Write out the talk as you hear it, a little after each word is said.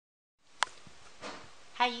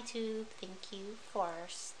Hi YouTube, thank you for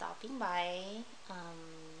stopping by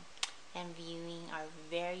and viewing our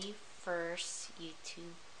very first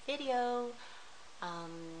YouTube video.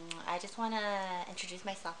 I just want to introduce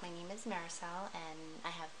myself. My name is Marisol and I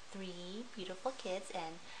have 3 beautiful kids,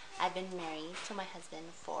 and I've been married to my husband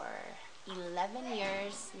for 11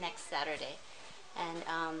 years next Saturday. And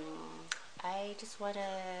I just want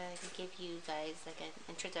to give you guys like an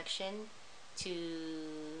introduction to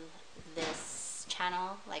this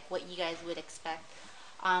channel, like what you guys would expect.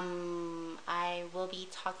 I will be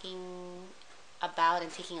talking about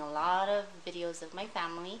and taking a lot of videos of my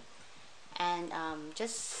family, and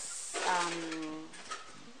just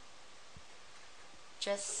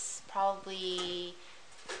probably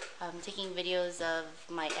taking videos of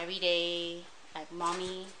my everyday, like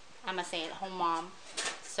mommy. I'm a stay-at-home mom,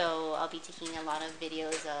 so I'll be taking a lot of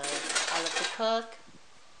videos of, I love to cook,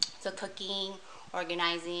 so cooking,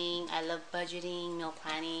 organizing, I love budgeting, meal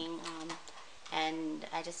planning, and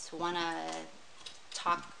I just want to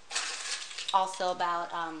talk also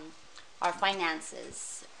about our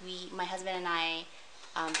finances. My husband and I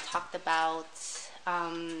talked about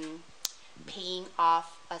paying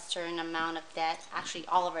off a certain amount of debt, actually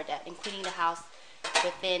all of our debt, including the house,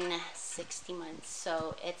 within 60 months.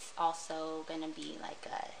 So it's also going to be like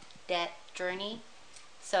a debt journey.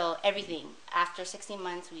 So everything after 60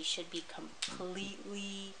 months, we should be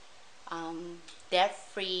completely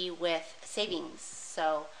debt-free with savings.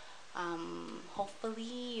 So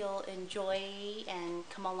hopefully you'll enjoy and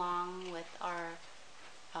come along with our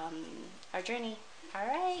journey. All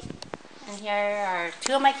right, and here are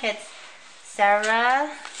 2 of my kids,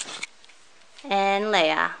 Sarah and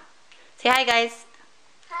Leia. Say hi, guys.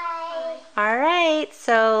 Hi. All right,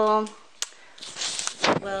 so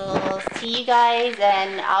we'll see you guys,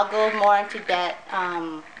 and I'll go more into debt.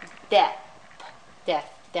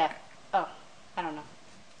 Oh, I don't know.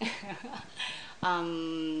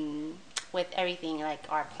 With everything, like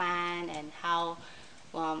our plan and how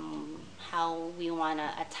we want to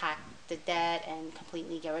attack the debt and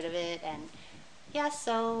completely get rid of it. And yeah,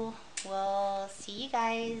 so we'll see you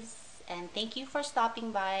guys, and thank you for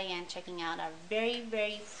stopping by and checking out our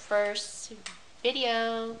very first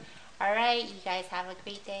video. All right, you guys have a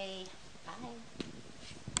great day. Bye.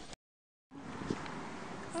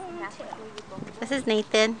 This is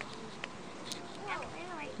Nathan.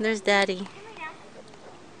 There's Daddy.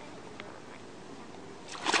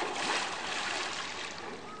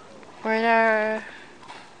 We're at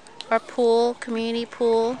our pool, community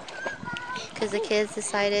pool, because the kids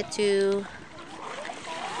decided to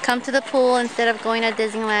come to the pool instead of going to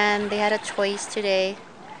Disneyland. They had a choice today.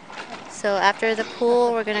 So after the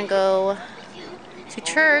pool, we're gonna go to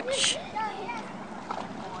church.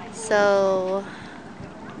 So,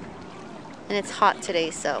 and it's hot today,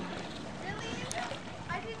 so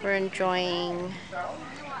we're enjoying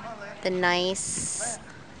the nice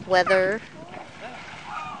weather,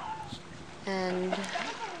 and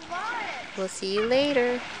we'll see you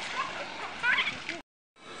later.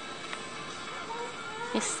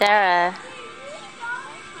 It's Sarah.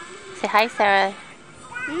 Say hi, Sarah.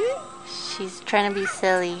 She's trying to be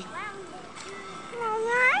silly.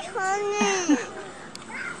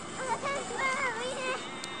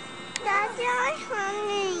 Daddy,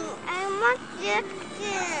 honey, I want chicken.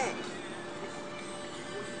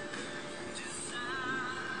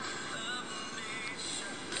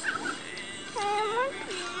 I want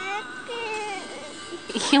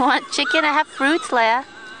chicken. You want chicken? I have fruits, Leia.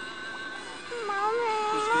 Mommy,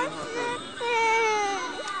 I want chicken.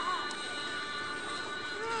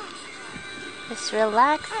 Just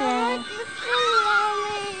relaxing.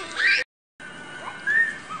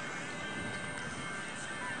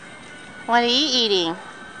 What are you eating?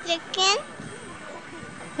 Chicken?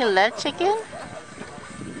 You love chicken?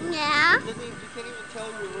 Yeah. You can't even tell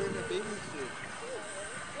you're wearing a bathing suit.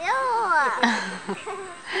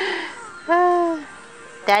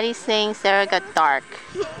 Daddy's saying Sarah got dark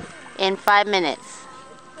in 5 minutes.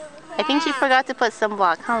 I think she forgot to put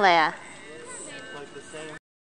sunblock, huh, Leia?